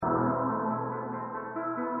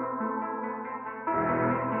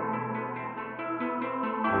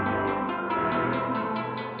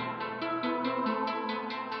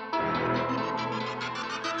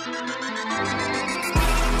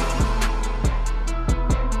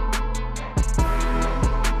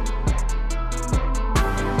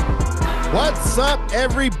What's up,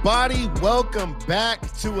 everybody? Welcome back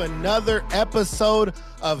to another episode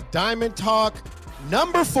of Diamond Talk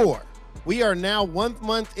number 4. We are now 1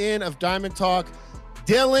 month in of Diamond Talk.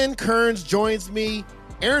 Dylan Kearns joins me.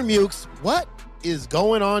 Aaron Mukes, what is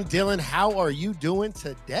going on, Dylan? How are you doing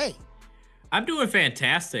today? I'm doing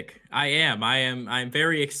fantastic. I'm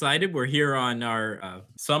very excited. We're here on our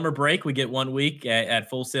summer break. We get 1 week at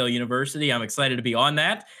Full Sail University. I'm excited to be on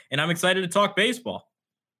that, and I'm excited to talk baseball.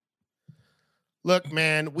 Look,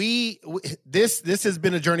 man, this has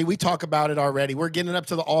been a journey. We talk about it already. We're getting up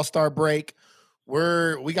to the All-Star break.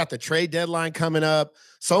 We got the trade deadline coming up.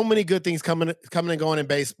 So many good things coming and going in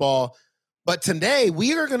baseball. But today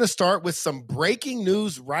we are going to start with some breaking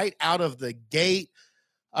news right out of the gate.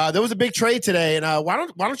 There was a big trade today, and why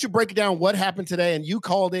don't you break it down what happened today? And you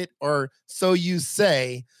called it, or so you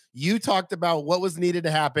say. You talked about what was needed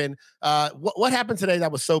to happen. What happened today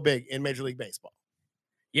that was so big in Major League Baseball?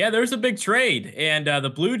 Yeah, there's a big trade, and the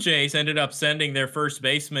Blue Jays ended up sending their first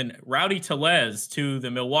baseman, Rowdy Tellez, to the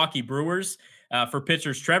Milwaukee Brewers for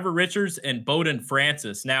pitchers Trevor Richards and Bowden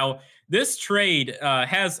Francis. Now, this trade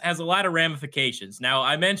has a lot of ramifications. Now,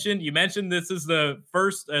 you mentioned this is the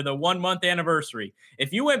 1 month anniversary.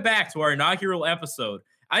 If you went back to our inaugural episode,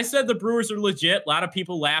 I said the Brewers are legit. A lot of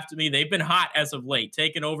people laughed at me. They've been hot as of late,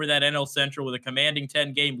 taking over that NL Central with a commanding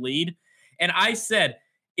 10-game lead. And I said,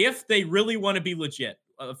 if they really want to be legit,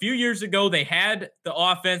 a few years ago, they had the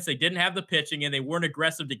offense. They didn't have the pitching, and they weren't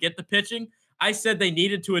aggressive to get the pitching. I said they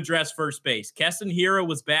needed to address first base. Keston Hiura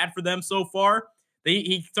was bad for them so far.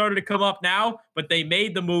 He started to come up now, but they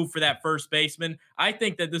made the move for that first baseman. I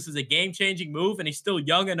think that this is a game-changing move, and he's still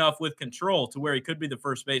young enough with control to where he could be the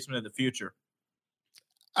first baseman of the future.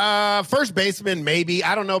 First baseman, maybe.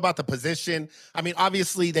 I don't know about the position. I mean,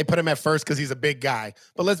 obviously, they put him at first because he's a big guy.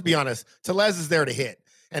 But let's be honest, Tellez is there to hit.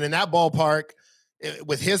 And in that ballpark,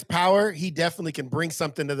 with his power, he definitely can bring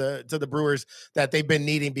something to the Brewers that they've been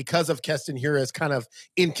needing because of Keston Hiura's kind of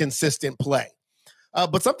inconsistent play.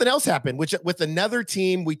 But something else happened, which with another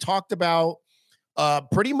team we talked about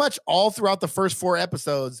pretty much all throughout the first 4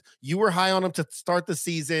 episodes. You were high on them to start the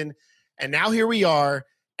season, and now here we are,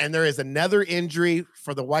 and there is another injury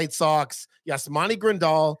for the White Sox. Yasmani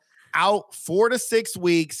Grandal out 4 to 6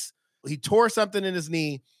 weeks. He tore something in his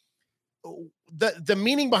knee. The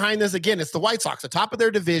meaning behind this, again, it's the White Sox, the top of their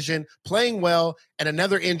division, playing well, and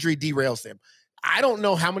another injury derails him. I don't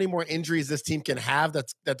know how many more injuries this team can have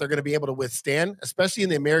that they're going to be able to withstand, especially in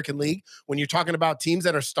the American League, when you're talking about teams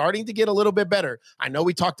that are starting to get a little bit better. I know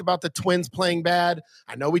we talked about the Twins playing bad.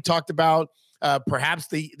 I know we talked about perhaps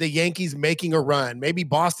the Yankees making a run. Maybe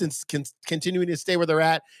Boston's continuing to stay where they're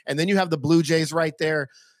at, and then you have the Blue Jays right there.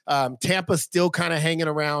 Tampa's still kind of hanging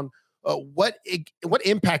around. What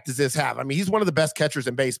impact does this have? I mean, he's one of the best catchers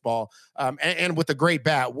in baseball, and with a great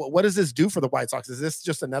bat. What does this do for the White Sox? Is this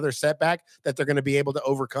just another setback that they're going to be able to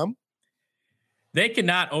overcome? They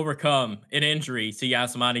cannot overcome an injury to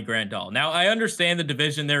Yasmani Grandal. Now, I understand the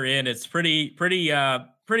division they're in. It's pretty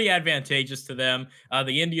advantageous to them.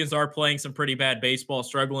 The Indians are playing some pretty bad baseball,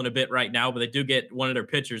 struggling a bit right now, but they do get one of their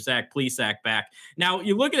pitchers, Zach Plesac, back. Now,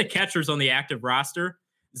 you look at the catchers on the active roster,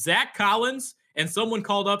 Zach Collins, and someone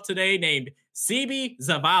called up today named Sebi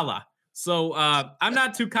Zavala. So I'm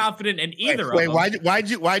not too confident in either of them.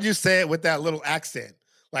 Why'd you say it with that little accent?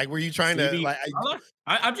 Like, were you trying to like?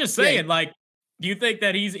 I'm just saying, like, do you think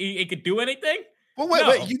that he could do anything? Well,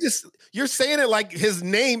 wait, you're saying it like his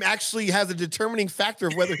name actually has a determining factor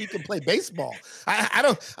of whether he can play baseball.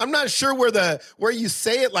 I'm not sure where you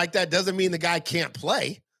say it like that doesn't mean the guy can't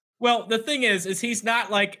play. Well, the thing is he's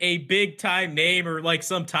not like a big time name or like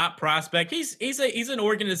some top prospect. He's an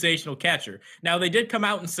organizational catcher. Now, they did come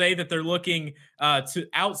out and say that they're looking to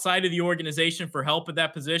outside of the organization for help at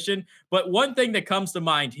that position. But one thing that comes to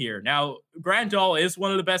mind here, now, Grandal is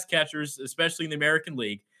one of the best catchers, especially in the American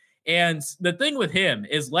League. And the thing with him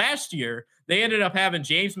is last year they ended up having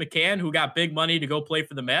James McCann, who got big money to go play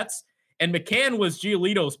for the Mets. And McCann was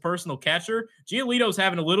Giolito's personal catcher. Giolito's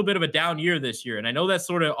having a little bit of a down year this year. And I know that's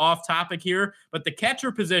sort of off topic here, but the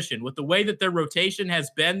catcher position, with the way that their rotation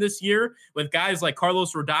has been this year, with guys like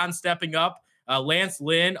Carlos Rodon stepping up, Lance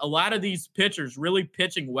Lynn, a lot of these pitchers really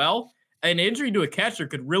pitching well, an injury to a catcher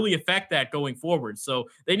could really affect that going forward. So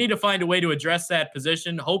they need to find a way to address that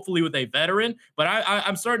position, hopefully with a veteran. But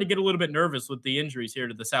I'm starting to get a little bit nervous with the injuries here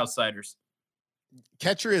to the Southsiders.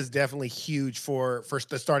 Catcher is definitely huge for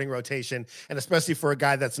the starting rotation, and especially for a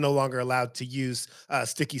guy that's no longer allowed to use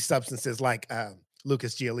sticky substances like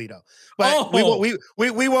Lucas Giolito. But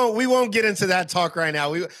we won't get into that talk right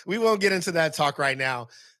now. We won't get into that talk right now.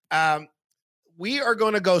 We are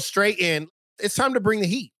going to go straight in. It's time to bring the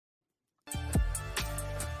heat.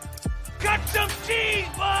 Got some cheese,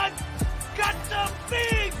 bud! Got some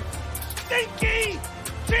big, stinky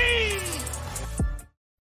cheese!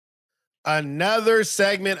 Another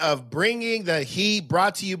segment of Bringing the Heat,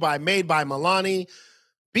 brought to you by Made by Milani.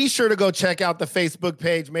 Be sure to go check out the Facebook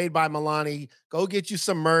page, Made by Milani. Go get you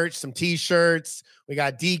some merch, some t-shirts. We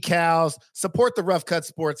got decals. Support the Rough Cut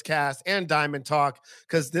Sportscast and Diamond Talk,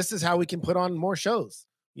 because this is how we can put on more shows.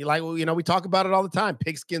 We talk about it all the time.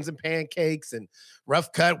 Pigskins and pancakes and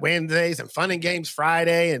Rough Cut Wednesdays and Fun and Games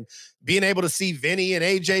Friday, and being able to see Vinny and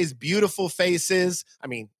AJ's beautiful faces. I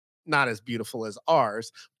mean, not as beautiful as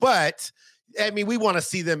ours, but we want to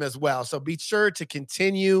see them as well. So be sure to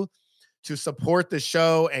continue to support the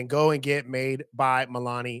show and go and get Made by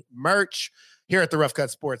Milani merch here at the Rough Cut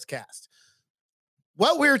Sportscast.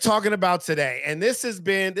 What we're talking about today, and this is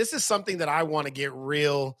something that I want to get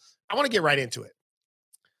right into it.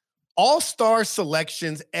 All-star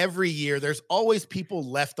selections every year, there's always people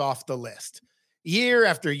left off the list year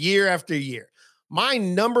after year after year. My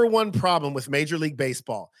number one problem with Major League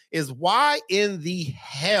Baseball is, why in the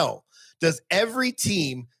hell does every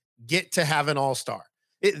team get to have an all-star?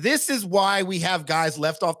 This is why we have guys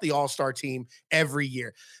left off the all-star team every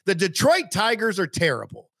year. The Detroit Tigers are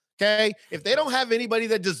terrible, okay? If they don't have anybody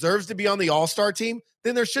that deserves to be on the all-star team,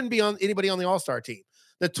 then there shouldn't be anybody on the all-star team.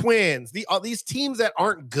 The Twins, these teams that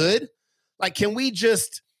aren't good, like, can we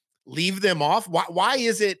just leave them off? Why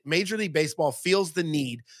is it Major League Baseball feels the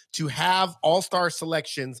need to have all-star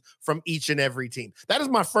selections from each and every team? That is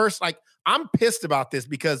my first, I'm pissed about this,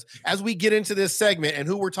 because as we get into this segment and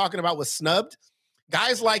who we're talking about was snubbed,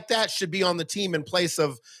 guys like that should be on the team in place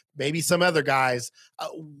of maybe some other guys.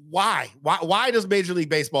 Why does Major League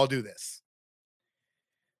Baseball do this?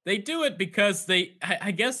 They do it because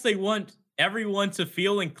I guess they want everyone to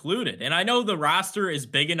feel included. And I know the roster is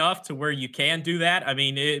big enough to where you can do that. I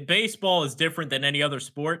mean, baseball is different than any other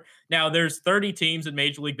sport. Now, there's 30 teams in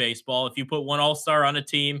Major League Baseball. If you put one all-star on a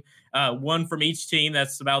team, one from each team,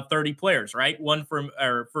 that's about 30 players, right? One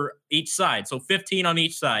for each side. So 15 on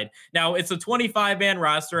each side. Now, it's a 25-man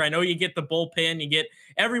roster. I know you get the bullpen, you get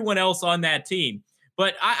everyone else on that team.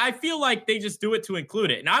 But I feel like they just do it to include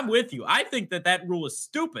it. And I'm with you. I think that rule is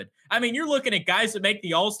stupid. I mean, you're looking at guys that make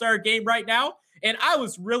the All-Star game right now, and I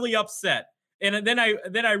was really upset. And then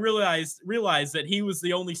I realized that he was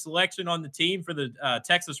the only selection on the team for the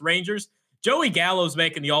Texas Rangers. Joey Gallo's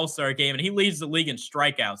making the All-Star game, and he leads the league in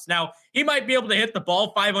strikeouts. Now, he might be able to hit the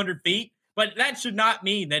ball 500 feet, but that should not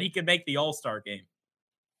mean that he can make the All-Star game.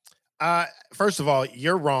 First of all,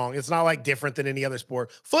 you're wrong. It's not different than any other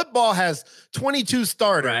sport. Football has 22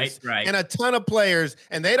 starters and a ton of players,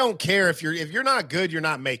 and they don't care if you're not good, you're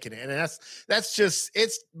not making it. And that's just,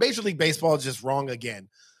 it's Major League Baseball is just wrong again.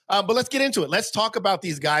 But let's get into it. Let's talk about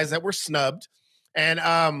these guys that were snubbed,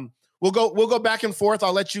 and we'll go back and forth.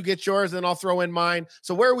 I'll let you get yours, and I'll throw in mine.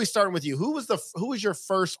 So where are we starting with you? Who was your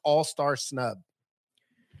first All-Star snub?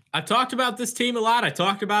 I've talked about this team a lot. I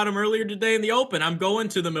talked about him earlier today in the Open. I'm going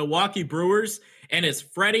to the Milwaukee Brewers, and it's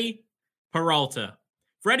Freddie Peralta.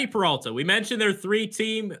 Freddie Peralta. We mentioned their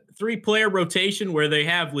three-player rotation where they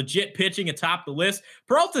have legit pitching atop the list.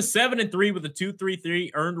 Peralta's 7-3 with a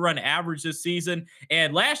 2.33 earned run average this season.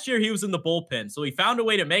 And last year he was in the bullpen, so he found a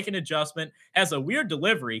way to make an adjustment. Has a weird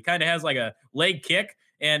delivery, kind of has like a leg kick.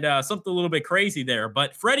 And something a little bit crazy there.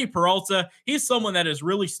 But Freddie Peralta, he's someone that has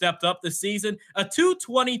really stepped up this season. A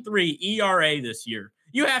 2.23 ERA this year.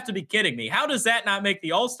 You have to be kidding me. How does that not make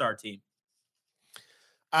the All-Star team?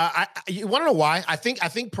 You want to know why? I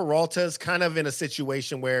think Peralta is kind of in a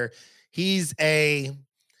situation where he's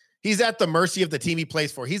at the mercy of the team he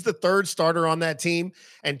plays for. He's the third starter on that team,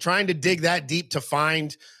 and trying to dig that deep to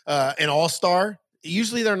find an All-Star.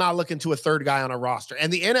 Usually they're not looking to a third guy on a roster.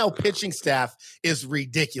 And the NL pitching staff is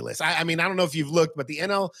ridiculous. I mean, I don't know if you've looked, but the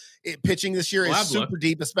NL pitching this year is super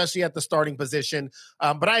deep, especially at the starting position.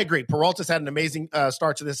 But I agree. Peralta's had an amazing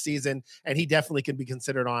start to this season, and he definitely can be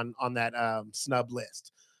considered on that snub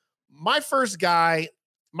list. My first guy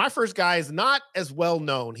is not as well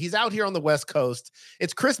known. He's out here on the West Coast.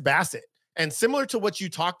 It's Chris Bassett. And similar to what you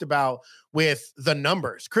talked about with the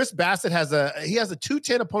numbers, Chris Bassett has a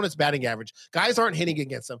 210 opponent's batting average. Guys aren't hitting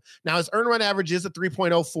against him. Now, his earned run average is a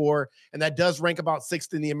 3.04, and that does rank about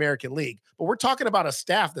sixth in the American League. But we're talking about a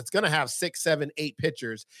staff that's going to have 6, 7, 8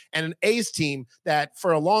 pitchers, and an A's team that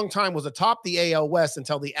for a long time was atop the AL West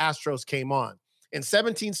until the Astros came on. In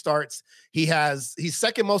 17 starts, he's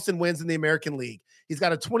second most in wins in the American League. He's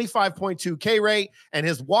got a 25.2 K rate, and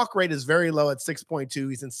his walk rate is very low at 6.2.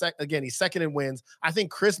 He's second in wins. I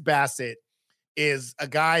think Chris Bassett is a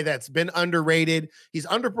guy that's been underrated. He's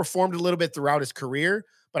underperformed a little bit throughout his career,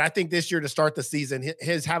 But I think this year to start the season,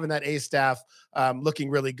 his having that A staff looking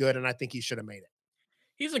really good, and I think he should have made it.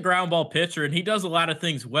 He's a ground ball pitcher and he does a lot of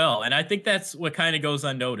things well. And I think that's what kind of goes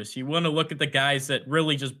unnoticed. You want to look at the guys that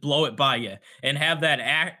really just blow it by you and have that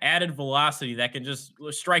added velocity that can just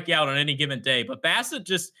strike you out on any given day. But Bassett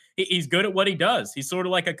he's good at what he does. He's sort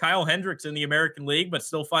of like a Kyle Hendricks in the American League, but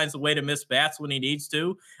still finds a way to miss bats when he needs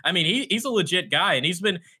to. I mean, he's a legit guy, and he's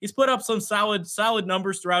put up some solid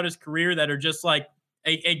numbers throughout his career that are just like,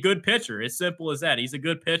 a good pitcher. As simple as that. He's a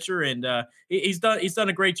good pitcher, and he's done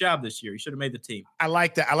a great job this year. He should have made the team. I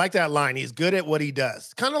like that. I like that line. He's good at what he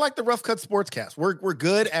does. Kind of like the Rough Cut Sportscast. We're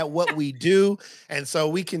good at what we do, and so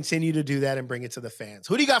we continue to do that and bring it to the fans.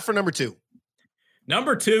 Who do you got for number 2?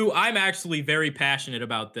 Number 2, I'm actually very passionate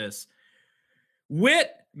about this. Whit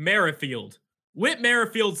Merrifield. Whit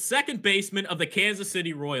Merrifield, second baseman of the Kansas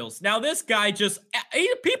City Royals. Now, this guy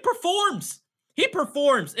he performs. He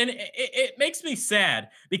performs, and it makes me sad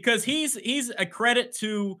because he's a credit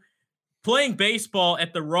to playing baseball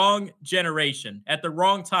at the wrong generation, at the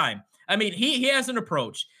wrong time. I mean, he has an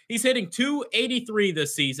approach. He's hitting .283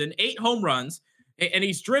 this season, 8 home runs, and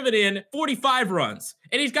he's driven in 45 runs,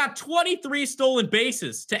 and he's got 23 stolen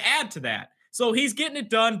bases to add to that. So he's getting it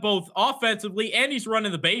done both offensively and he's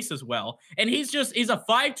running the base as well. And he's a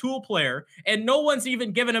 5-tool player, and no one's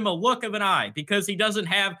even giving him a look of an eye because he doesn't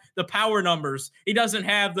have the power numbers. He doesn't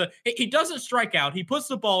strike out. He puts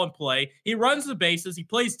the ball in play. He runs the bases. He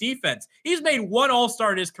plays defense. He's made one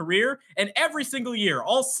All-Star in his career, and every single year,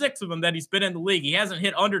 all 6 of them that he's been in the league, he hasn't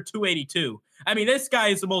hit under .282. I mean, this guy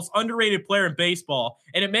is the most underrated player in baseball,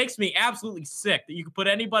 and it makes me absolutely sick that you could put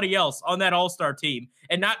anybody else on that All-Star team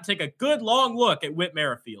and not take a good long look at Whit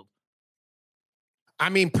Merrifield. I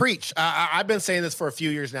mean, preach. I've been saying this for a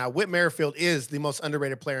few years now. Whit Merrifield is the most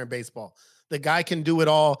underrated player in baseball. The guy can do it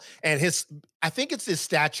all, and I think it's his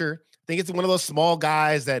stature. I think it's one of those small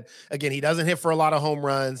guys that, again, he doesn't hit for a lot of home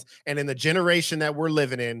runs, and in the generation that we're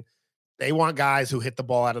living in, they want guys who hit the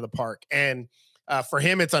ball out of the park. And for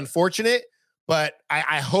him, it's unfortunate. But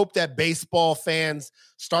I hope that baseball fans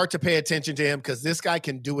start to pay attention to him because this guy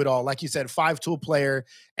can do it all. Like you said, 5-tool player.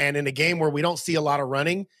 And in a game where we don't see a lot of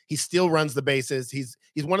running, he still runs the bases. He's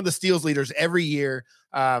one of the steals leaders every year.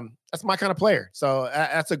 That's my kind of player. So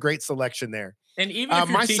that's a great selection there. And even if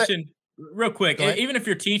you're teaching – real quick, even if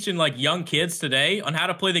you're teaching like young kids today on how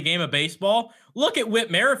to play the game of baseball, look at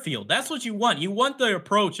Whit Merrifield. That's what you want. You want the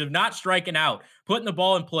approach of not striking out, putting the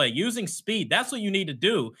ball in play, using speed. That's what you need to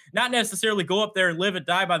do, not necessarily go up there and live and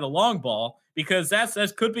die by the long ball, because that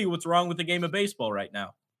could be what's wrong with the game of baseball right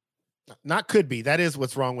now. Not could be. That is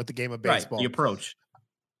what's wrong with the game of baseball. Right, the approach.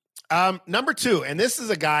 Number 2, and this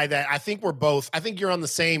is a guy that I think you're on the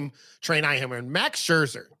same train I am in, Max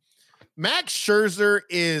Scherzer. Max Scherzer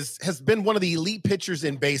has been one of the elite pitchers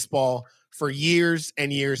in baseball for years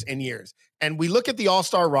and years and years. And we look at the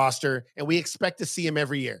All-Star roster and we expect to see him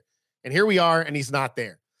every year. And here we are, and he's not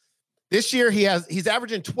there. This year, he's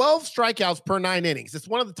averaging 12 strikeouts per 9 innings. It's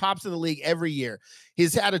one of the tops in the league every year.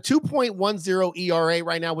 He's had a 2.10 ERA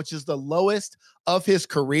right now, which is the lowest of his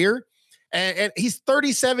career. And he's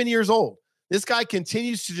 37 years old. This guy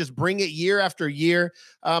continues to just bring it year after year.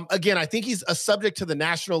 Again, I think he's a subject to the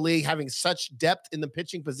National League having such depth in the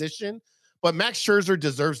pitching position, but Max Scherzer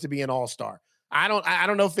deserves to be an all-star. I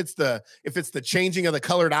don't know if it's the changing of the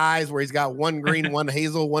colored eyes where he's got one green, one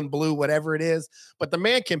hazel, one blue, whatever it is, but the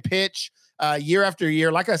man can pitch year after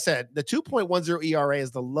year. Like I said, the 2.10 ERA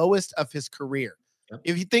is the lowest of his career. Yep.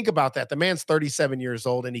 If you think about that, the man's 37 years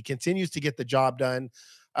old and he continues to get the job done.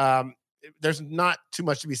 There's not too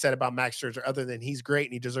much to be said about Max Scherzer other than he's great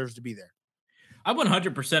and he deserves to be there. I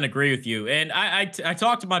 100% agree with you. And I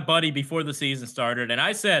talked to my buddy before the season started, and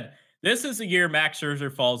I said, this is the year Max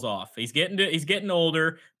Scherzer falls off. He's getting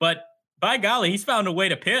older, but by golly, he's found a way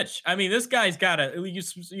to pitch. I mean, this guy's got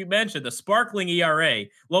you mentioned the sparkling ERA,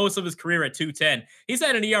 lowest of his career at 2.10. He's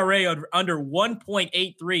had an ERA under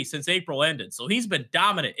 1.83 since April ended. So he's been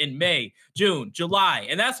dominant in May, June, July.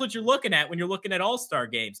 And that's what you're looking at when you're looking at all-star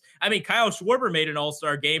games. I mean, Kyle Schwarber made an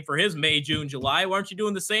all-star game for his May, June, July. Why aren't you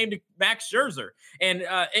doing the same to Max Scherzer? And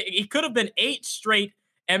he could have been 8 straight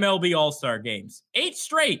MLB all-star games. 8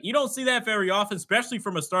 straight. You don't see that very often, especially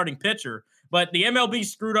from a starting pitcher. But the MLB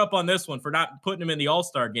screwed up on this one for not putting him in the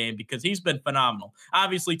All-Star game because he's been phenomenal.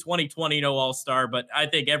 Obviously, 2020, no All-Star, but I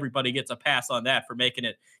think everybody gets a pass on that for making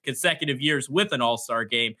it consecutive years with an All-Star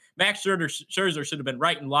game. Max Scherzer should have been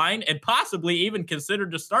right in line and possibly even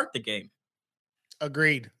considered to start the game.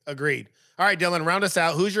 Agreed. All right, Dylan, round us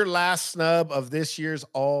out. Who's your last snub of this year's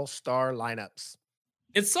All-Star lineups?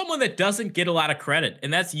 It's someone that doesn't get a lot of credit,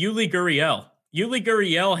 and that's Yuli Gurriel. Yuli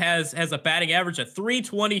Gurriel has a batting average of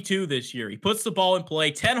 322 this year. He puts the ball in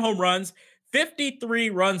play, 10 home runs, 53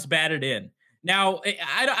 runs batted in. Now,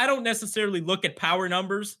 I don't necessarily look at power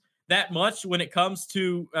numbers that much when it comes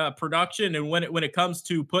to production and when it comes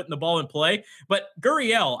to putting the ball in play. But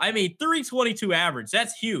Gurriel, I mean, 322 average,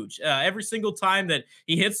 that's huge. Every single time that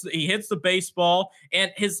he hits the baseball,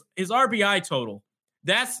 and his RBI total.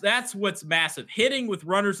 That's what's massive. Hitting with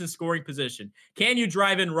runners in scoring position. Can you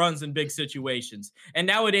drive in runs in big situations? And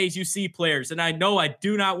nowadays you see players, and I know I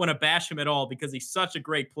do not want to bash him at all because he's such a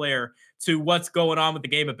great player to what's going on with the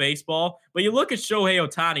game of baseball. But you look at Shohei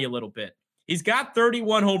Ohtani a little bit. He's got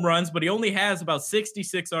 31 home runs, but he only has about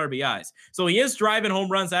 66 RBIs. So he is driving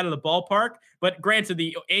home runs out of the ballpark. But granted,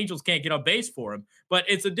 the Angels can't get on base for him. But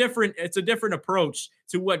it's a different approach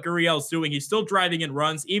to what Gurriel's doing. He's still driving in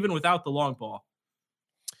runs even without the long ball.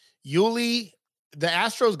 Yuli, the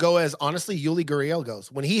Astros go as honestly Yuli Gurriel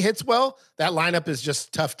goes. When he hits well, that lineup is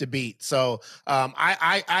just tough to beat. So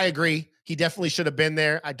I agree. He definitely should have been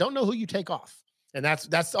there. I don't know who you take off. And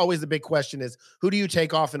that's always the big question is who do you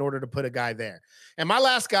take off in order to put a guy there? And my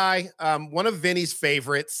last guy, one of Vinny's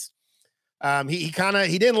favorites, he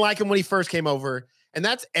didn't like him when he first came over, and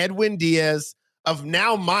that's Edwin Diaz of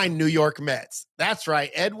now my New York Mets. That's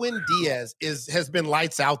right. Edwin Diaz has been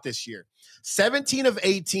lights out this year. 17 of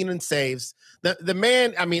 18 in saves. The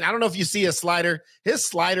man, I mean, I don't know if you see his slider. His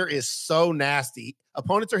slider is so nasty.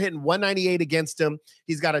 Opponents are hitting 198 against him.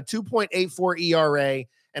 He's got a 2.84 ERA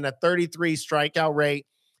and a 33 strikeout rate.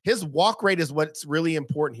 His walk rate is what's really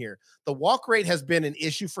important here. The walk rate has been an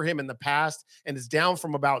issue for him in the past and is down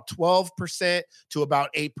from about 12% to about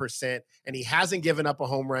 8%, and he hasn't given up a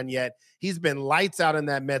home run yet. He's been lights out in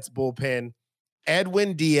that Mets bullpen.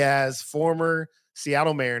 Edwin Diaz, former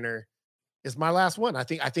Seattle Mariner, is my last one. I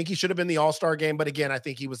think he should have been the All-Star game, but again, I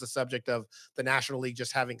think he was the subject of the National League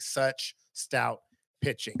just having such stout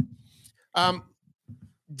pitching.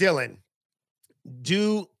 Dylan,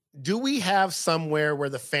 do we have somewhere where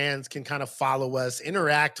the fans can kind of follow us,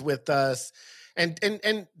 interact with us, and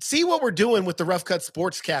see what we're doing with the Rough Cut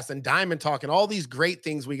Sportscast and Diamond Talk and all these great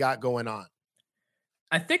things we got going on?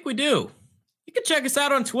 I think we do. You can check us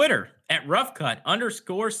out on Twitter at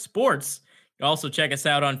roughcut_sports. You can also check us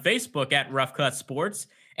out on Facebook at Rough Cut Sports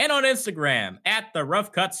and on Instagram at the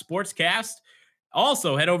Rough Cut Sportscast.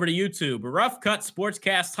 Also, head over to YouTube, Rough Cut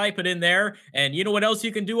Sportscast, type it in there. And you know what else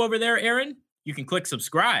you can do over there, Aaron? You can click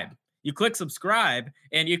subscribe. You click subscribe,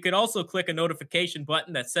 and you can also click a notification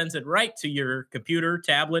button that sends it right to your computer,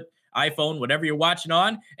 tablet, iPhone, whatever you're watching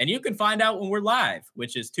on, and you can find out when we're live,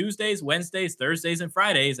 which is Tuesdays, Wednesdays, Thursdays, and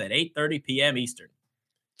Fridays at 8:30 p.m. Eastern.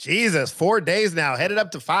 Jesus, 4 days now, headed up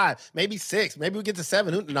to 5, maybe 6, maybe we get to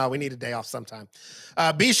 7. No, we need a day off sometime.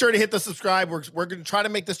 Be sure to hit the subscribe. We're going to try to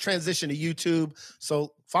make this transition to YouTube,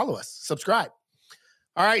 so follow us, subscribe.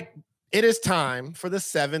 All right, it is time for the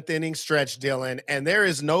 7th inning stretch, Dylan, and there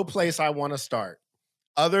is no place I want to start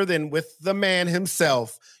other than with the man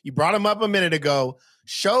himself. You brought him up a minute ago,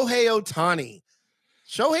 Shohei Ohtani.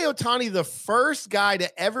 Shohei Ohtani, the first guy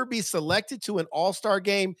to ever be selected to an All-Star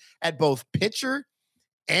game at both pitcher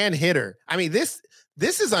and hitter. I mean, this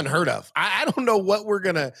is unheard of. I don't know what we're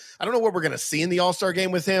gonna see in the All-Star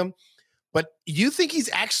game with him, but you think he's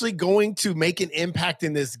actually going to make an impact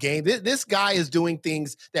in this game? This guy is doing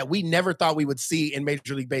things that we never thought we would see in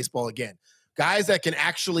Major League Baseball again. Guys that can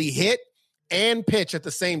actually hit and pitch at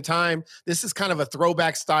the same time. This is kind of a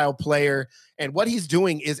throwback style player, and what he's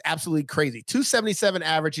doing is absolutely crazy. 277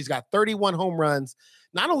 average. He's got 31 home runs.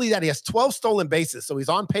 Not only that, he has 12 stolen bases, so he's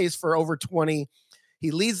on pace for over 20.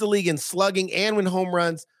 He leads the league in slugging and in home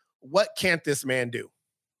runs. What can't this man do?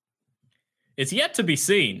 It's yet to be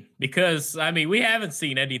seen because, I mean, we haven't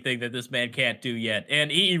seen anything that this man can't do yet.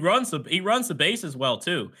 And he runs the bases well,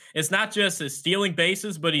 too. It's not just his stealing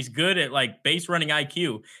bases, but he's good at, like, base running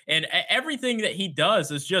IQ. And everything that he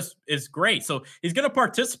does is great. So he's going to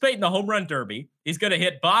participate in the home run derby. He's going to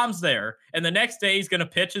hit bombs there. And the next day he's going to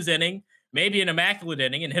pitch his inning, maybe an immaculate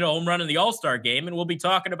inning, and hit a home run in the All-Star game. And we'll be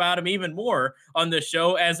talking about him even more on this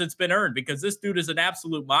show as it's been earned, because this dude is an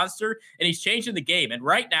absolute monster and he's changing the game. And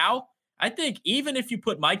right now, I think even if you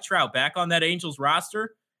put Mike Trout back on that Angels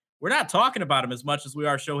roster, we're not talking about him as much as we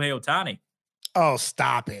are Shohei Ohtani. Oh,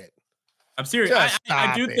 stop it. I'm serious.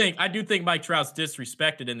 I do think Mike Trout's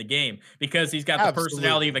disrespected in the game because he's got the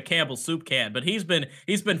personality of a Campbell soup can, but he's been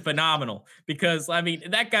phenomenal because, I mean,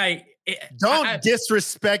 that guy. Don't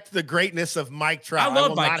disrespect the greatness of Mike Trout. I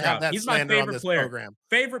love Mike Trout. He's my favorite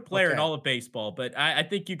player. Okay. In all of baseball, but I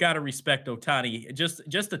think you got to respect Ohtani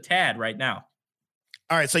just a tad right now.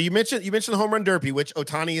 All right, so you mentioned the home run derby, which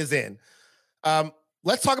Ohtani is in.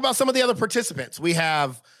 Let's talk about some of the other participants. We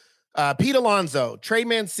have Pete Alonso, Trey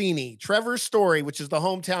Mancini, Trevor Story, which is the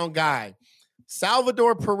hometown guy,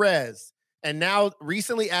 Salvador Perez, and now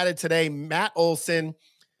recently added today, Matt Olson.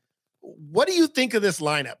 What do you think of this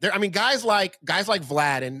lineup? I mean, guys like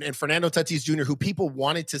Vlad and Fernando Tatis Jr., who people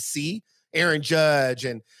wanted to see, Aaron Judge,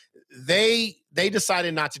 and they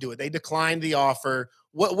decided not to do it. They declined the offer.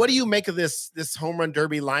 What do you make of this home run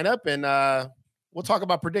derby lineup? And we'll talk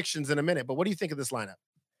about predictions in a minute, but what do you think of this lineup?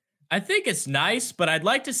 I think it's nice, but I'd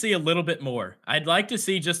like to see a little bit more. I'd like to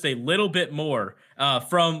see just a little bit more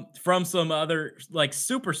from some other like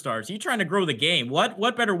superstars. You trying to grow the game?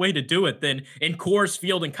 What better way to do it than in Coors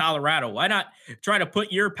Field in Colorado? Why not try to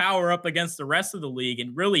put your power up against the rest of the league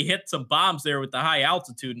and really hit some bombs there with the high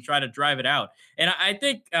altitude and try to drive it out? And I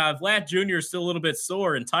think Vlad Jr. is still a little bit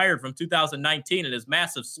sore and tired from 2019 and his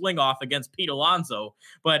massive swing off against Pete Alonso.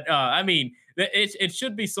 But I mean, it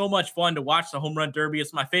should be so much fun to watch the home run derby.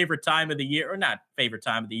 It's my favorite time of the year, or not favorite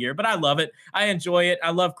time of the year, but I love it. I enjoy it.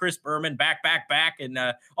 I love Chris Berman back, and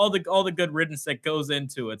all the good riddance that goes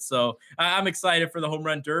into it. So I'm excited for the home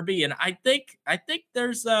run derby, and I think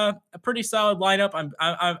there's a pretty solid lineup.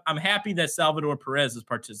 I'm happy that Salvador Perez is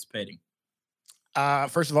participating.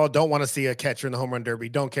 First of all, don't want to see a catcher in the home run derby.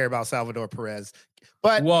 Don't care about Salvador Perez.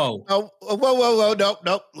 But whoa,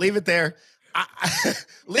 nope, leave it there.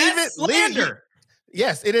 Slander.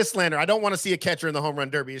 Yes, it is slander. I don't want to see a catcher in the home run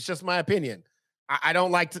derby. It's just my opinion. I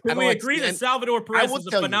don't like to. Can we agree that Salvador Perez is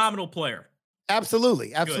a phenomenal player? Absolutely.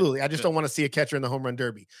 Good. I just don't want to see a catcher in the home run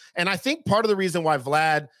derby. And I think part of the reason why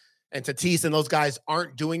Vlad and Tatis and those guys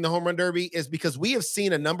aren't doing the home run derby is because we have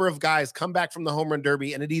seen a number of guys come back from the home run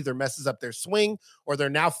derby and it either messes up their swing or they're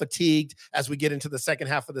now fatigued as we get into the second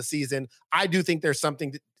half of the season. I do think there's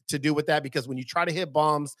something to do with that, because when you try to hit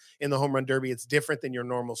bombs in the home run derby, it's different than your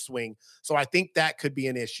normal swing. So I think that could be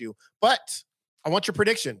an issue. But I want your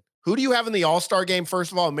prediction. Who do you have in the All-Star game,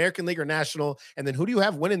 first of all, American League or National? And then who do you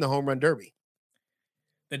have winning the home run derby?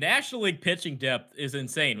 The National League pitching depth is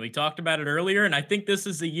insane. We talked about it earlier, and I think this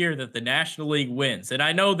is the year that the National League wins. And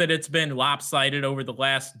I know that it's been lopsided over the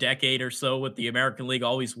last decade or so with the American League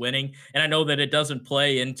always winning. And I know that it doesn't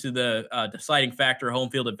play into the deciding factor home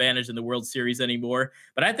field advantage in the World Series anymore.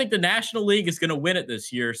 But I think the National League is going to win it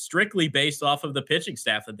this year, strictly based off of the pitching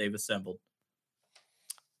staff that they've assembled.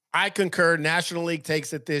 I concur. National League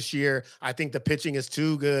takes it this year. I think the pitching is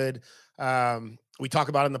too good. We talk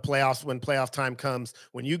about in the playoffs when playoff time comes,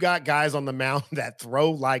 when you got guys on the mound that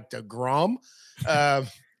throw like DeGrom,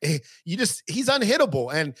 he's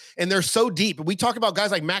unhittable and they're so deep. We talk about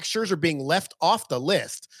guys like Max Scherzer being left off the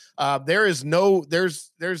list. There's no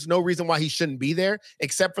reason why he shouldn't be there,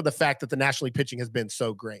 except for the fact that the National League pitching has been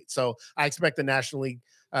so great. So I expect the National League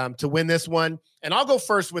to win this one. And I'll go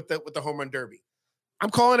first with the home run derby.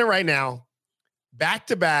 I'm calling it right now. Back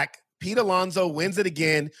to back. Pete Alonso wins it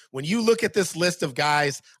again. When you look at this list of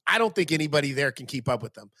guys, I don't think anybody there can keep up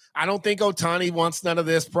with them. I don't think Ohtani wants none of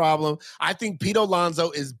this problem. I think Pete Alonso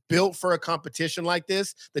is built for a competition like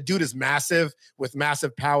this. The dude is massive with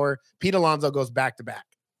massive power. Pete Alonso goes back to back.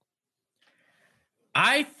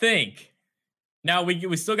 I think now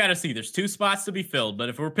we still got to see. There's 2 spots to be filled, but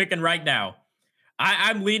if we're picking right now,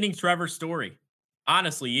 I'm leaning Trevor Story.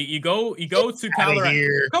 Honestly, you go to Colorado.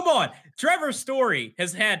 Come on. Trevor Story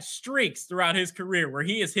has had streaks throughout his career where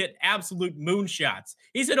he has hit absolute moonshots.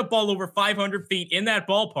 He's hit a ball over 500 feet in that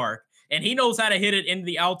ballpark, and he knows how to hit it into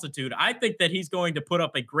the altitude. I think that he's going to put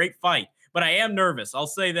up a great fight, but I am nervous. I'll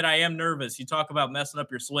say that I am nervous. You talk about messing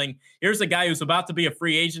up your swing. Here's a guy who's about to be a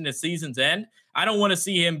free agent at season's end. I don't want to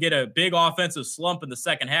see him get a big offensive slump in the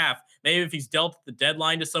second half. Maybe if he's dealt the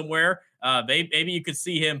deadline to somewhere, maybe you could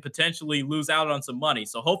see him potentially lose out on some money.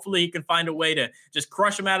 So hopefully he can find a way to just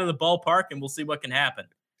crush him out of the ballpark, and we'll see what can happen.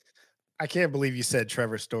 I can't believe you said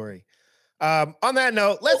Trevor Story. On that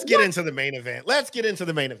note, let's get into the main event. Ladies and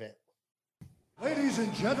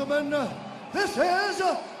gentlemen, this is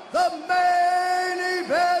the main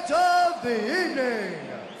event of the evening.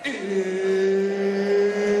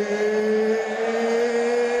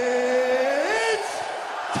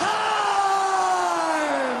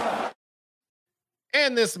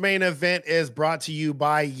 And this main event is brought to you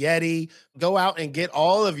by Yeti. Go out and get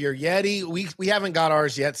all of your Yeti. We haven't got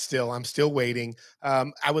ours yet still. I'm still waiting.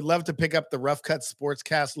 I would love to pick up the Rough Cut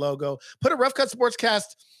Sportscast logo. Put a Rough Cut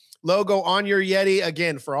Sportscast logo on your Yeti.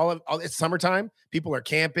 Again, for all it's summertime. People are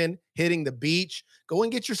camping, hitting the beach. Go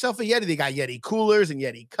and get yourself a Yeti. They got Yeti coolers and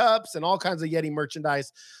Yeti cups and all kinds of Yeti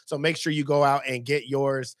merchandise. So make sure you go out and get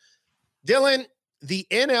yours. Dylan, the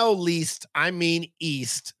NL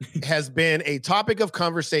East has been a topic of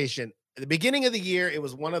conversation. At the beginning of the year, it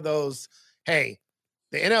was one of those, hey,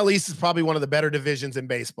 the NL East is probably one of the better divisions in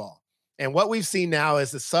baseball. And what we've seen now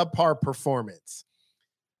is a subpar performance.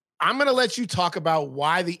 I'm going to let you talk about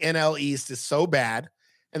why the NL East is so bad.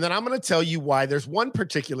 And then I'm going to tell you why there's one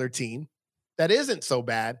particular team that isn't so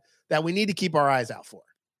bad that we need to keep our eyes out for.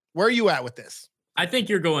 Where are you at with this? I think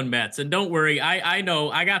you're going Mets, and don't worry. I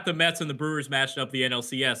know I got the Mets and the Brewers matched up the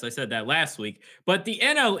NLCS. I said that last week, but the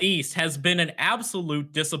NL East has been an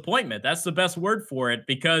absolute disappointment. That's the best word for it,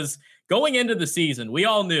 because going into the season, we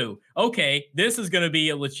all knew, okay, this is going to be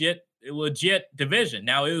a legit division.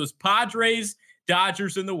 Now, it was Padres,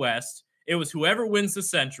 Dodgers in the West. It was whoever wins the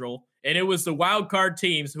Central, and it was the wild card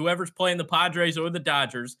teams. Whoever's playing the Padres or the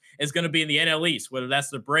Dodgers is going to be in the NL East, whether that's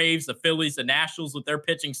the Braves, the Phillies, the Nationals with their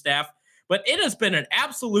pitching staff. But it has been an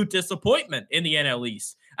absolute disappointment in the NL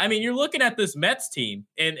East. I mean, you're looking at this Mets team,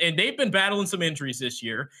 and they've been battling some injuries this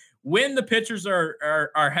year. When the pitchers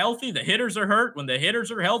are healthy, the hitters are hurt. When the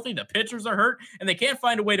hitters are healthy, the pitchers are hurt, and they can't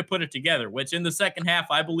find a way to put it together, which in the second half,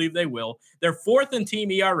 I believe they will. They're fourth in team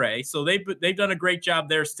ERA, so they've done a great job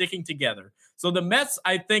there sticking together. So the Mets,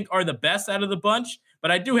 I think, are the best out of the bunch,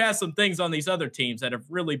 but I do have some things on these other teams that have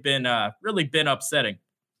really been upsetting.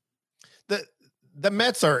 The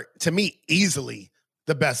Mets are, to me, easily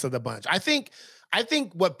the best of the bunch. I think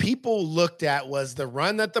what people looked at was the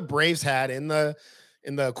run that the Braves had in the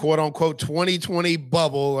quote unquote 2020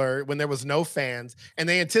 bubble, or when there was no fans, and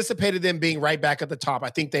they anticipated them being right back at the top. I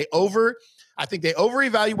think they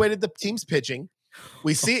over-evaluated the team's pitching.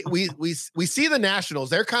 We see the Nationals.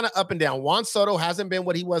 They're kind of up and down. Juan Soto hasn't been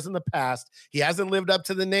what he was in the past. He hasn't lived up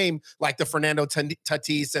to the name like the Fernando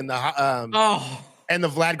Tatis and the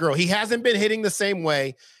Vlad Guerrero. He hasn't been hitting the same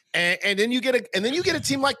way. And then you get a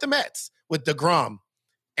team like the Mets with DeGrom.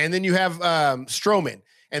 And then you have Stroman.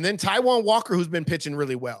 And then Taijuan Walker, who's been pitching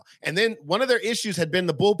really well. And then one of their issues had been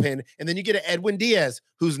the bullpen. And then you get an Edwin Diaz,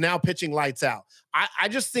 who's now pitching lights out. I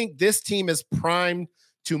just think this team is primed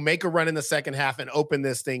to make a run in the second half and open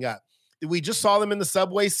this thing up. We just saw them in the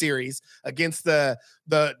Subway Series against the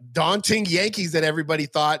daunting Yankees that everybody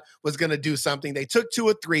thought was going to do something. They took 2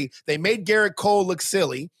 of 3. They made Garrett Cole look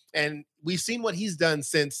silly, and we've seen what he's done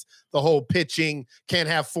since the whole pitching can't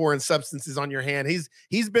have foreign substances on your hand.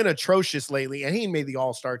 He's been atrocious lately, and he made the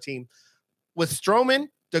All-Star team. With Stroman,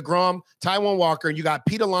 DeGrom, Taijuan Walker, and you got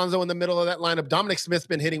Pete Alonso in the middle of that lineup. Dominic Smith's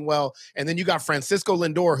been hitting well, and then you got Francisco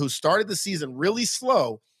Lindor, who started the season really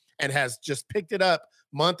slow and has just picked it up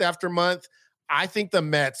month after month. I think the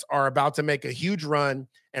Mets are about to make a huge run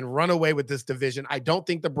and run away with this division. I don't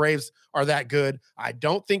think the Braves are that good. I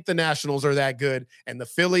don't think the Nationals are that good. And the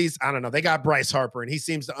Phillies, I don't know. They got Bryce Harper, and he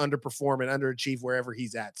seems to underperform and underachieve wherever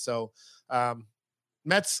he's at. So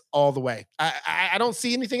Mets all the way. I don't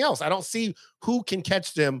see anything else. I don't see who can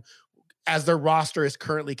catch them as their roster is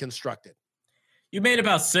currently constructed. You made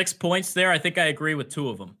about 6 points there. I think I agree with 2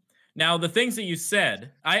 of them. Now, the things that you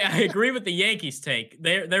said, I agree with the Yankees take.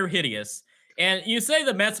 They're hideous. And you say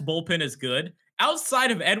the Mets bullpen is good. Outside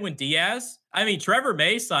of Edwin Diaz, I mean, Trevor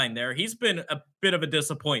May signed there. He's been a bit of a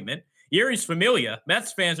disappointment. Yuri's Familia,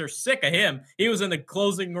 Mets fans are sick of him. He was in the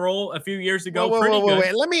closing role a few years ago.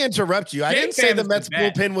 Wait. Let me interrupt you. I didn't say the Mets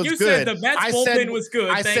bullpen was good. You said the Mets bullpen was good.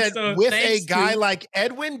 I said with a guy like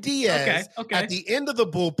Edwin Diaz at the end of the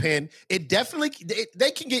bullpen, it definitely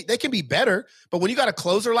they can be better. But when you got a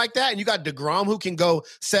closer like that, and you got DeGrom who can go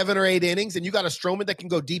 7 or 8 innings, and you got a Stroman that can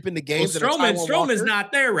go deep into games. Well, Stroman's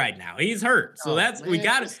not there right now. He's hurt. So we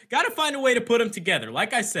got to find a way to put them together.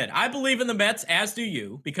 Like I said, I believe in the Mets, as do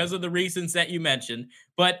you, because of the reasons that you mentioned,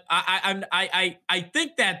 but I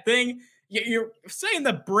think that thing you're saying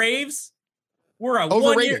the Braves were a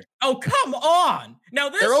overrated. 1 year. Oh, come on! Now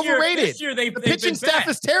they're overrated. This year the pitching staff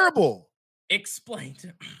is terrible. Explain to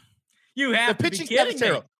me. You have the to pitching be kidding staff is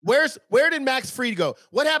terrible. Where did Max Fried go?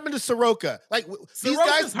 What happened to Soroka? Like these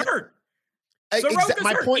guys hurt. Soroka's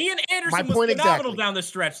hurt. Ian Anderson was phenomenal down the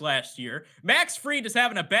stretch last year. Max Fried is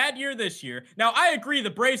having a bad year this year. Now I agree the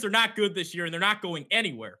Braves are not good this year and they're not going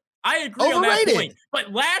anywhere. I agree on that point.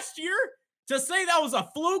 But last year, to say that was a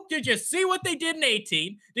fluke, did you see what they did in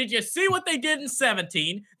 18? Did you see what they did in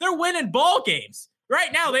 17? They're winning ball games.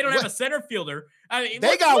 Right now, they don't have a center fielder. I mean,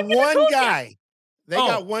 they got one guy. They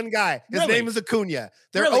got one guy. His name is Acuna.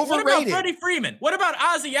 They're overrated. What about Freddie Freeman? What about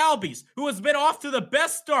Ozzie Albies, who has been off to the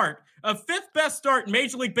best start, a 5th best start in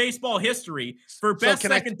Major League Baseball history for best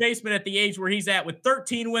second baseman at the age where he's at with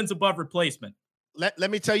 13 wins above replacement?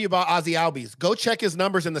 Let me tell you about Ozzie Albies. Go check his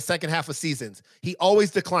numbers in the second half of seasons. He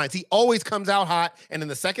always declines. He always comes out hot, and in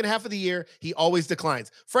the second half of the year, he always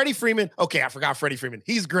declines. Freddie Freeman, okay, I forgot Freddie Freeman.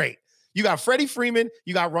 He's great. You got Freddie Freeman,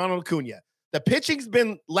 you got Ronald Acuna. The pitching's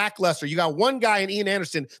been lackluster. You got one guy in Ian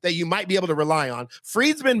Anderson that you might be able to rely on.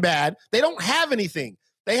 Fried's been bad. They don't have anything.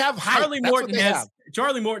 They have hype.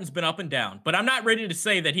 Charlie Morton's been up and down, but I'm not ready to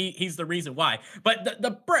say that he's the reason why. But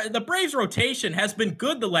the Braves rotation has been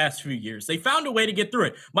good the last few years. They found a way to get through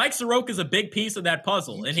it. Mike Soroka is a big piece of that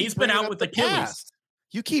puzzle, and he's been out with Achilles.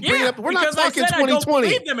 You keep bringing up. We're not talking 2020. I don't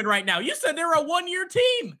believe them in right now. You said they're a one-year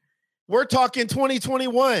team. We're talking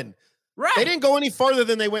 2021. Right. They didn't go any further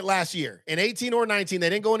than they went last year. In 18 or 19, they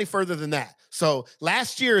didn't go any further than that. So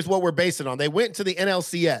last year is what we're basing on. They went to the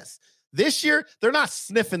NLCS. This year, they're not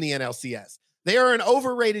sniffing the NLCS. They are an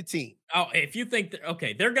overrated team. Oh, if you think,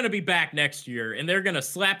 okay, they're going to be back next year, and they're going to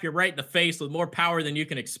slap you right in the face with more power than you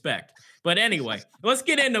can expect. But anyway, let's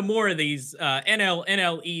get into more of these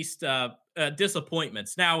NL East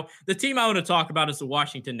disappointments. Now, the team I want to talk about is the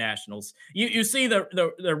Washington Nationals. You see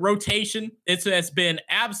the rotation. It's been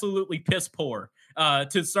absolutely piss poor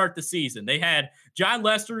to start the season. They had John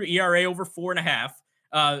Lester, ERA over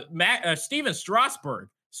 4.5. Steven Strasburg.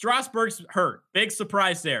 Strasburg's hurt. Big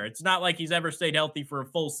surprise there. It's not like he's ever stayed healthy for a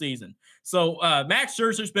full season. So Max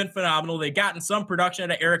Scherzer's been phenomenal. They've gotten some production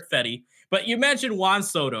out of Eric Fetty. But you mentioned Juan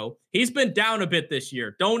Soto. He's been down a bit this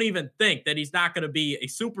year. Don't even think that he's not going to be a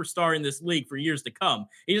superstar in this league for years to come.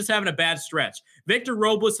 He's just having a bad stretch. Victor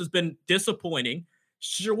Robles has been disappointing.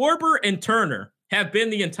 Schwarber and Turner have been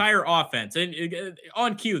the entire offense. And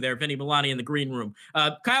on cue there, Vinny Milani in the green room.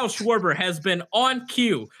 Kyle Schwarber has been on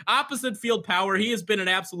cue. Opposite field power. He has been an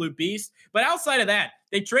absolute beast. But outside of that,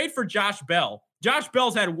 they trade for Josh Bell. Josh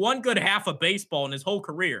Bell's had one good half of baseball in his whole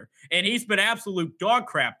career, and he's been absolute dog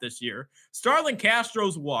crap this year. Starlin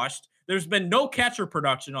Castro's washed. There's been no catcher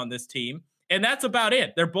production on this team, and that's about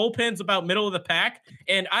it. Their bullpen's about middle of the pack,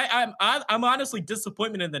 and I'm honestly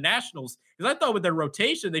disappointed in the Nationals because I thought with their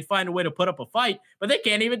rotation they'd find a way to put up a fight, but they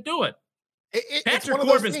can't even do it. Patrick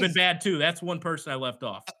Corbin's been bad too. That's one person I left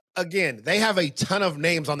off. Again, they have a ton of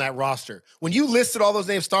names on that roster. When you listed all those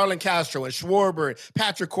names, Starlin Castro and Schwarber and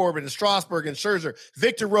Patrick Corbin and Strasburg and Scherzer,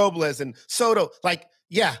 Victor Robles and Soto,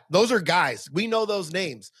 yeah, those are guys. We know those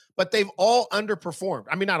names, but they've all underperformed.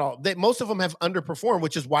 I mean, not all. Most of them have underperformed,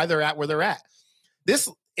 which is why they're at where they're at. This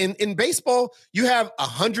in baseball, you have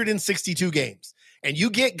 162 games, and you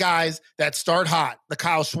get guys that start hot, the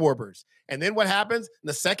Kyle Schwarbers. And then what happens in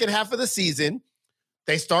the second half of the season?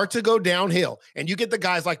 They start to go downhill, and you get the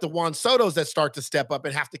guys like the Juan Sotos that start to step up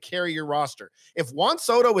and have to carry your roster. If Juan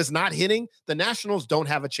Soto is not hitting, the Nationals don't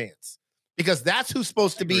have a chance because that's who's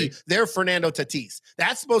supposed to be their Fernando Tatis.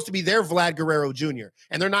 That's supposed to be their Vlad Guerrero Jr.,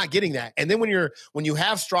 and they're not getting that. And then when you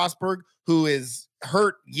have Strasburg, who is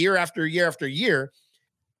hurt year after year after year,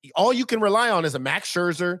 all you can rely on is a Max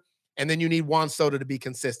Scherzer, and then you need Juan Soto to be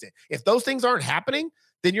consistent. If those things aren't happening,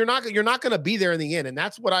 then you're not going to be there in the end. And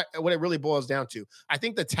that's what it really boils down to. I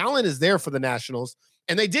think the talent is there for the Nationals,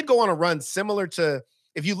 and they did go on a run similar to,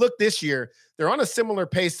 if you look this year, they're on a similar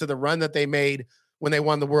pace to the run that they made when they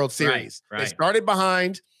won the World Series. Right. They started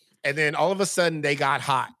behind, and then all of a sudden they got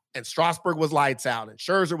hot, and Strasburg was lights out, and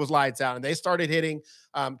Scherzer was lights out, and they started hitting.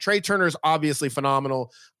 Trey Turner's obviously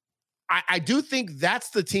phenomenal. I do think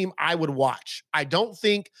that's the team I would watch. I don't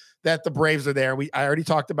think that the Braves are there. I already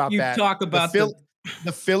talked about that. You talk about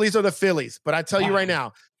the Phillies are the Phillies, but I tell you right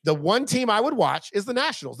now, the one team I would watch is the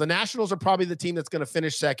Nationals. The Nationals are probably the team that's going to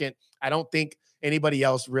finish second. I don't think anybody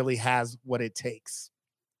else really has what it takes.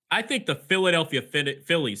 I think the Philadelphia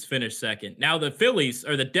Phillies finish second. Now, the Phillies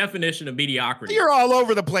are the definition of mediocrity. You're all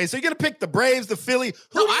over the place. Are you going to pick the Braves, the Philly?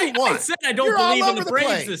 Who do you want? I said I don't believe in the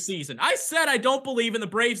Braves this season. I said I don't believe in the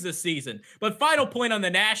Braves this season. But final point on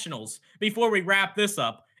the Nationals before we wrap this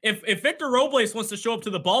up. If Victor Robles wants to show up to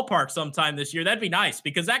the ballpark sometime this year, that'd be nice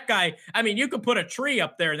because that guy, I mean, you could put a tree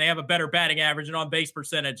up there and they have a better batting average and on-base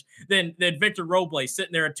percentage than Victor Robles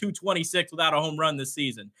sitting there at 226 without a home run this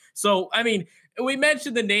season. So, I mean, we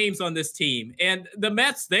mentioned the names on this team, and the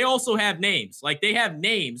Mets, they also have names. Like, they have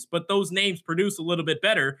names, but those names produce a little bit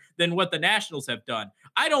better than what the Nationals have done.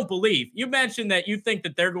 I don't believe. You mentioned that you think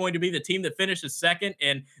that they're going to be the team that finishes second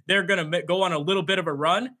and they're going to go on a little bit of a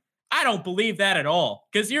run. I don't believe that at all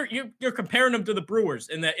because you're comparing them to the Brewers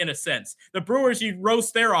in a sense. The Brewers, you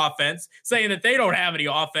roast their offense, saying that they don't have any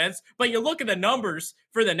offense, but you look at the numbers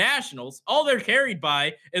for the Nationals, all they're carried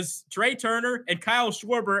by is Trey Turner and Kyle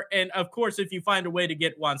Schwarber, and of course, if you find a way to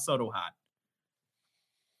get Juan Soto hot.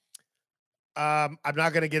 I'm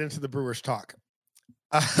not going to get into the Brewers talk.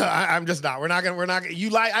 I'm just not. We're not going.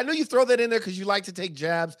 I know you throw that in there because you like to take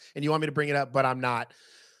jabs and you want me to bring it up, but I'm not.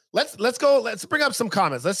 Let's go. Let's bring up some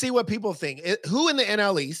comments. Let's see what people think. Who in the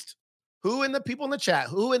NL East, who in the people in the chat,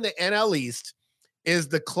 who in the NL East is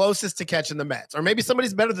the closest to catching the Mets? Or maybe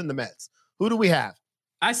somebody's better than the Mets. Who do we have?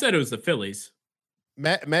 I said it was the Phillies.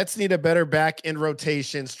 Mets need a better back end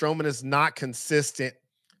rotation. Stroman is not consistent.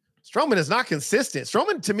 Stroman is not consistent.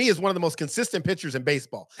 Stroman, to me, is one of the most consistent pitchers in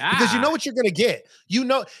baseball because you know what you're going to get.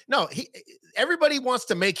 Everybody wants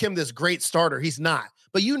to make him this great starter. He's not,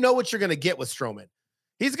 but you know what you're going to get with Stroman.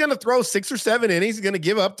 He's going to throw 6 or 7 innings. He's going to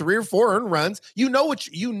give up 3 or 4 earned runs. You know what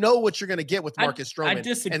you're going to get with Marcus Stroman. I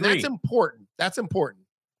disagree. And that's important. That's important.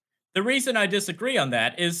 The reason I disagree on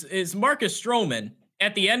that is Marcus Stroman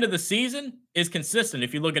at the end of the season is consistent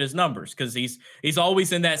if you look at his numbers because he's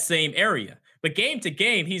always in that same area. But game to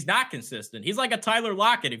game, he's not consistent. He's like a Tyler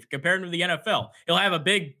Lockett if you compare him to the NFL. He'll have a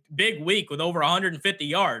big week with over 150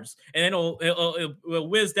 yards, and then he'll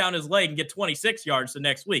whiz down his leg and get 26 yards the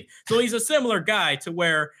next week. So he's a similar guy to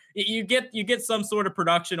where you get some sort of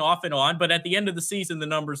production off and on, but at the end of the season, the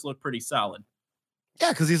numbers look pretty solid. Yeah,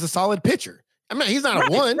 because he's a solid pitcher. I mean, he's not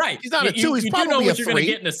a 1. Right. He's not a 2. He's probably know what a 3. You're going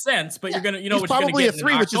to get in a sense, but you're going to, he's probably a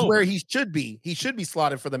 3, which is where he should be. He should be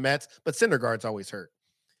slotted for the Mets, but Syndergaard's always hurt.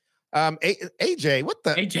 AJ, what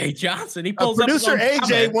the? AJ Johnson. He pulls producer up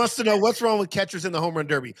AJ wants to know what's wrong with catchers in the home run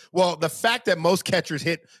derby. Well, the fact that most catchers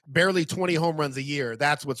hit barely 20 home runs a year,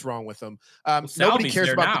 that's what's wrong with them.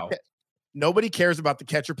 Nobody cares about the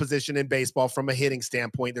catcher position in baseball from a hitting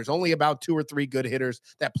standpoint. There's only about 2 or 3 good hitters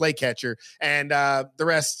that play catcher, and the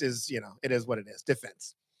rest is, it is what it is.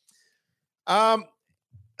 Defense.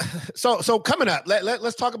 So coming up,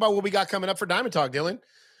 let's talk about what we got coming up for Diamond Talk, Dylan.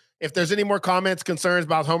 If there's any more comments, concerns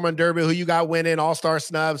about Home Run Derby, who you got winning, All-Star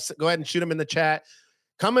snubs, go ahead and shoot them in the chat.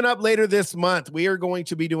 Coming up later this month, we are going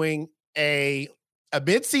to be doing a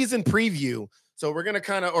mid-season preview. So we're going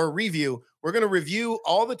to review. We're going to review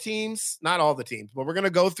all the teams, not all the teams, but we're going to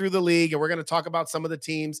go through the league and we're going to talk about some of the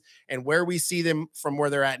teams and where we see them from where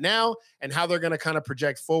they're at now and how they're going to kind of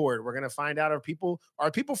project forward. We're going to find out, are people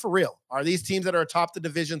for real? Are these teams that are atop the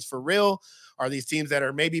divisions for real? Are these teams that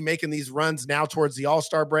are maybe making these runs now towards the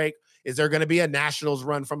All-Star break? Is there going to be a Nationals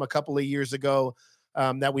run from a couple of years ago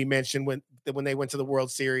that we mentioned when they went to the World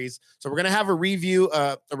Series? So we're going to have a review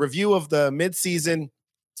of the midseason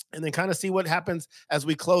and then kind of see what happens as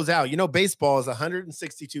we close out. Baseball is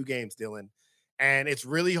 162 games, Dylan, and it's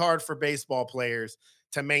really hard for baseball players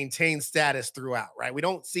to maintain status throughout, right? We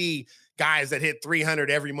don't see guys that hit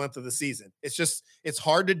 300 every month of the season. It's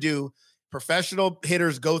hard to do. Professional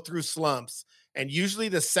hitters go through slumps, and usually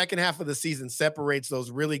the second half of the season separates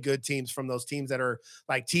those really good teams from those teams that are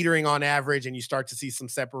like teetering on average, and you start to see some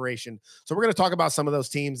separation. So we're going to talk about some of those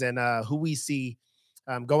teams and who we see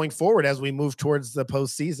going forward as we move towards the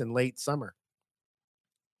postseason late summer.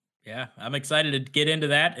 Yeah, I'm excited to get into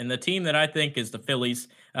that. And the team that I think is the Phillies,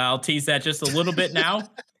 I'll tease that just a little bit now.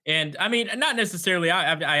 And I mean, not necessarily,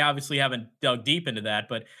 I obviously haven't dug deep into that,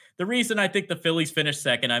 but the reason I think the Phillies finished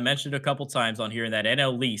second, I mentioned a couple times on here in that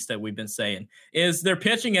NL East that we've been saying, is their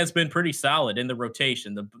pitching has been pretty solid in the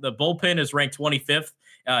rotation. The bullpen is ranked 25th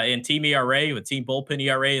in team ERA, with team bullpen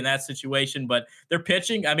ERA in that situation. But their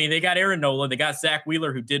pitching, I mean, they got Aaron Nola, they got Zach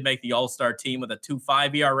Wheeler, who did make the All-Star team with a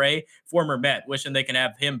 2.5 ERA, former Met, wishing they can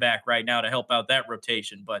have him back right now to help out that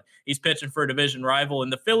rotation. But he's pitching for a division rival.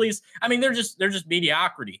 And the Phillies, I mean, they're just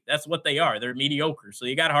mediocrity. That's what they are. They're mediocre. So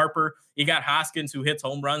you got Harper, you got Hoskins, who hits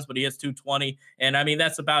home runs, but he hits 220. And I mean,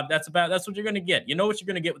 that's what you're going to get. You know what you're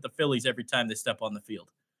going to get with the Phillies every time they step on the field.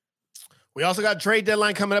 We also got trade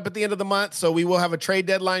deadline coming up at the end of the month, so we will have a trade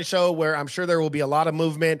deadline show where I'm sure there will be a lot of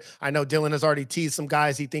movement. I know Dylan has already teased some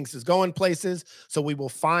guys he thinks is going places, so we will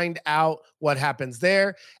find out what happens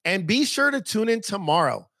there. And be sure to tune in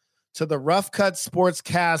tomorrow to the Rough Cut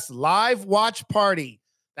Sportscast live watch party.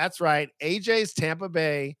 That's right, AJ's Tampa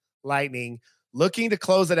Bay Lightning looking to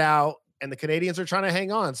close it out, and the Canadians are trying to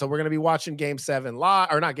hang on. So we're going to be watching Game 5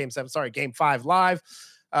 live.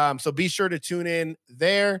 So be sure to tune in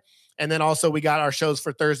there. And then also we got our shows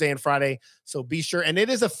for Thursday and Friday. So be sure. And it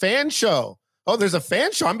is a fan show. Oh, there's a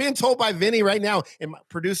fan show. I'm being told by Vinny right now in my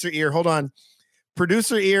producer ear. Hold on.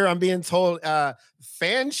 Producer ear. I'm being told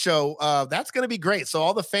fan show. That's going to be great. So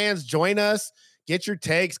all the fans join us, get your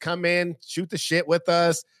takes, come in, shoot the shit with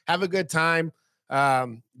us, have a good time.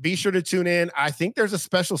 Be sure to tune in. I think there's a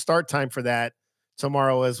special start time for that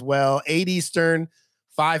tomorrow as well. 8 Eastern,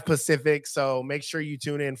 5 Pacific. So make sure you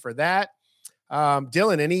tune in for that.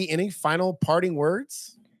 Dylan, any final parting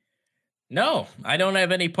words? No, I don't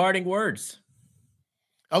have any parting words.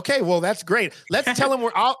 Okay, well, that's great. Let's tell them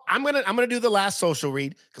I'm gonna do the last social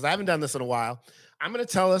read because I haven't done this in a while. I'm gonna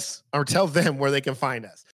tell them where they can find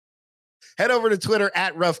us. Head over to Twitter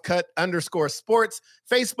at @roughcut_sports,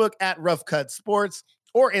 Facebook at @roughcutsports,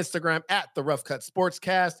 or Instagram at the Rough Cut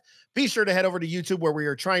Sportscast. Be sure to head over to YouTube where we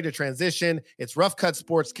are trying to transition. It's Rough Cut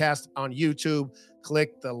Sportscast on YouTube.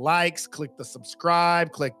 Click the likes, click the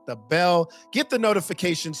subscribe, click the bell, get the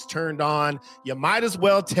notifications turned on. You might as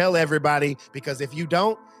well tell everybody, because if you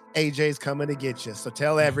don't, AJ's coming to get you. So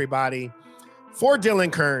tell everybody. For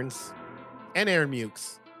Dylan Kearns and Aaron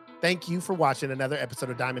Mukes, thank you for watching another episode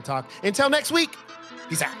of Diamond Talk. Until next week,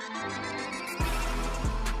 peace out.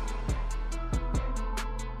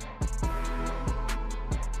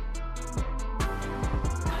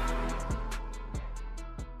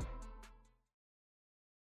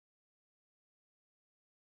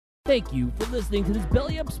 Thank you for listening to this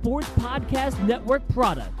Belly Up Sports Podcast Network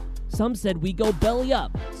product. Some said we go belly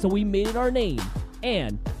up, so we made it our name,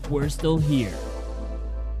 and we're still here.